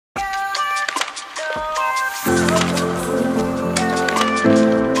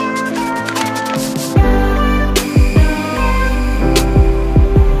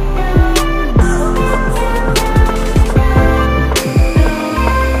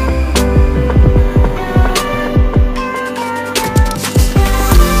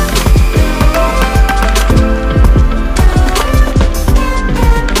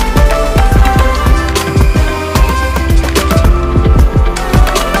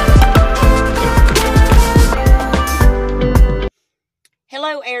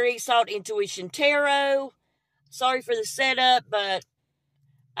Aries Intuition Tarot. Sorry for the setup, but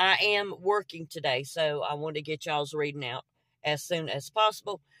I am working today, so I want to get y'all's reading out as soon as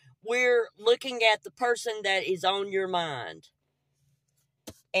possible. We're looking at the person that is on your mind.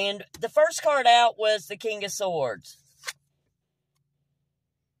 And the first card out was the King of Swords.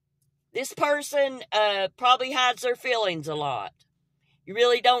 This person probably hides their feelings a lot. You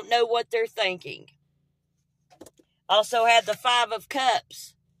really don't know what they're thinking. Also had the Five of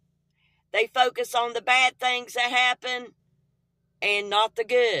Cups. They focus on the bad things that happen and not the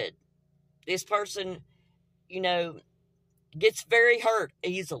good. This person, gets very hurt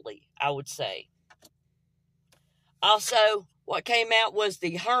easily, I would say. Also, what came out was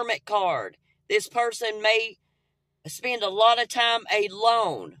the Hermit card. This person may spend a lot of time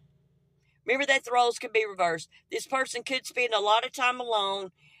alone. Remember that the roles could be reversed. This person could spend a lot of time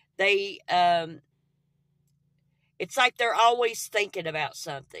alone. It's like they're always thinking about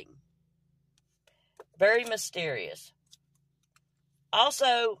something. Very mysterious.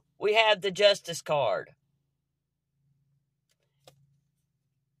 Also, we have the Justice card.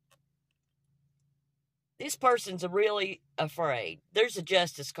 This person's really afraid. There's a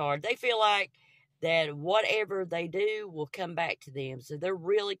Justice card. They feel like that whatever they do will come back to them. So they're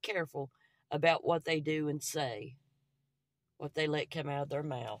really careful about what they do and say. What they let come out of their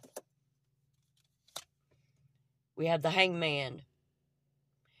mouth. We have the Hangman.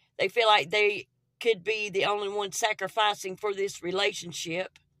 They feel like they could be the only one sacrificing for this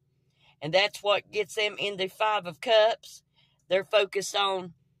relationship. And that's what gets them in the Five of Cups. They're focused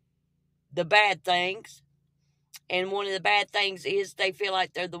on the bad things. And one of the bad things is they feel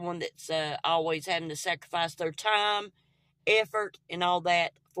like they're the one that's always having to sacrifice their time, effort, and all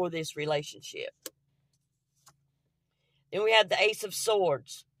that for this relationship. Then we have the Ace of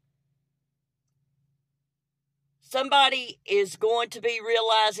Swords. Somebody is going to be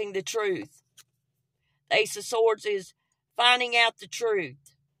realizing the truth. The Ace of Swords is finding out the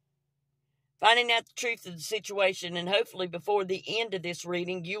truth. Finding out the truth of the situation. And hopefully before the end of this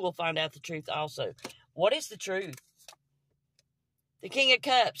reading, you will find out the truth also. What is the truth? The King of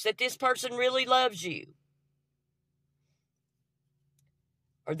Cups. That this person really loves you.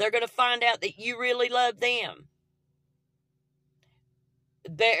 Or they're going to find out that you really love them.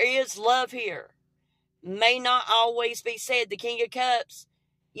 There is love here. May not always be said. The King of Cups,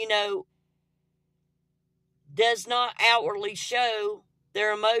 does not outwardly show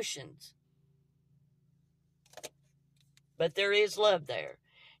their emotions. But there is love there.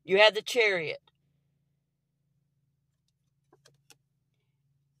 You have the Chariot.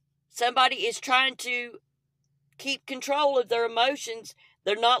 Somebody is trying to keep control of their emotions.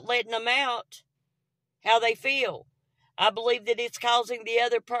 They're not letting them out how they feel. I believe that it's causing the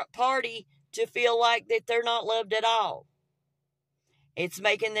other party to feel like that they're not loved at all. It's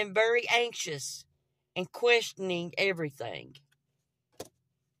making them very anxious and questioning everything.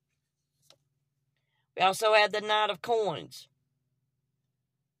 We also have the Knight of Coins.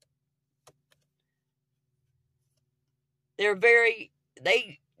 They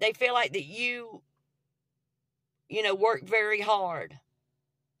feel like that you work very hard.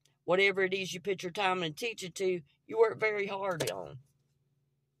 Whatever it is you put your time and attention to, you work very hard on.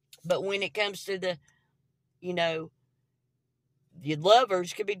 But when it comes to the, your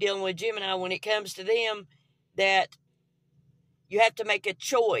lovers could be dealing with Gemini. When it comes to them, that you have to make a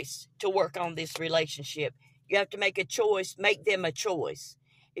choice to work on this relationship. You have to make a choice, make them a choice.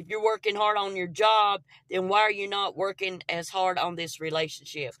 If you're working hard on your job, then why are you not working as hard on this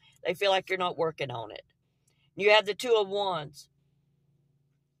relationship? They feel like you're not working on it. You have the Two of Wands.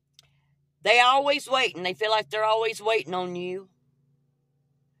 They always waiting. They feel like they're always waiting on you.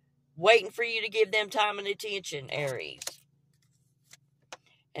 Waiting for you to give them time and attention, Aries.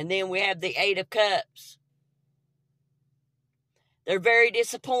 And then we have the Eight of Cups. They're very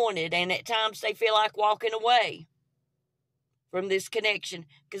disappointed, and at times they feel like walking away from this connection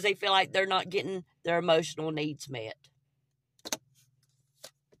because they feel like they're not getting their emotional needs met.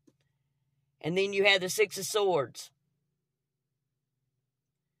 And then you have the Six of Swords.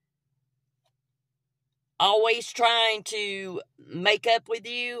 Always trying to make up with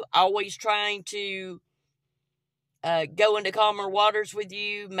you. Always trying to go into calmer waters with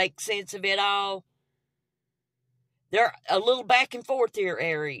you. Make sense of it all. They're a little back and forth here,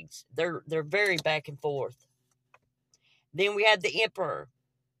 Aries. They're very back and forth. Then we have the Emperor.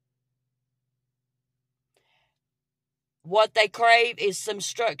 What they crave is some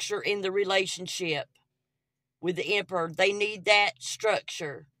structure in the relationship with the Emperor. They need that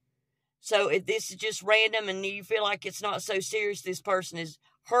structure. So if this is just random and you feel like it's not so serious, this person is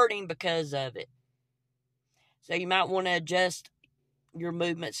hurting because of it. So you might want to adjust your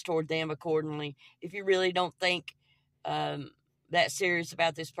movements toward them accordingly. If you really don't think that serious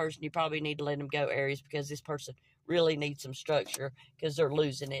about this person, you probably need to let them go, Aries, because this person really needs some structure because they're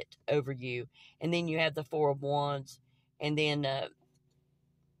losing it over you. And then you have the Four of Wands, and then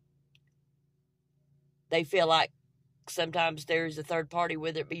they feel like sometimes there's a third party,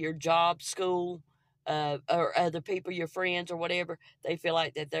 whether it be your job, school, or other people, your friends or whatever. They feel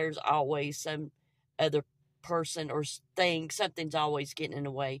like that there's always some other person or thing, something's always getting in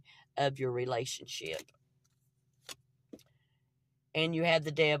the way of your relationship. And you have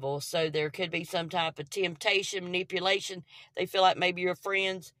the Devil, so there could be some type of temptation, manipulation. They feel like maybe your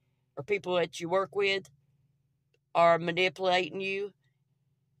friends or people that you work with are manipulating you,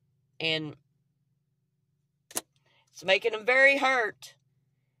 and it's making them very hurt.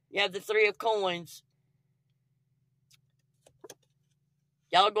 You have the Three of Coins.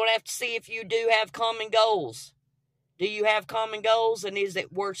 Y'all are going to have to see if you do have common goals. Do you have common goals, and is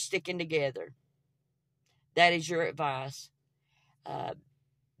it worth sticking together? That is your advice.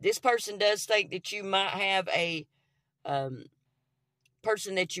 This person does think that you might have a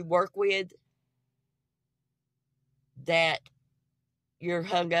person that you work with that you're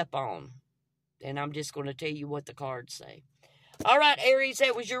hung up on. And I'm just going to tell you what the cards say. All right, Aries,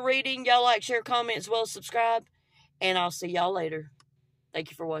 that was your reading. Y'all like, share, comment, as well as subscribe. And I'll see y'all later. Thank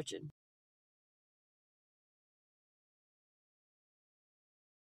you for watching.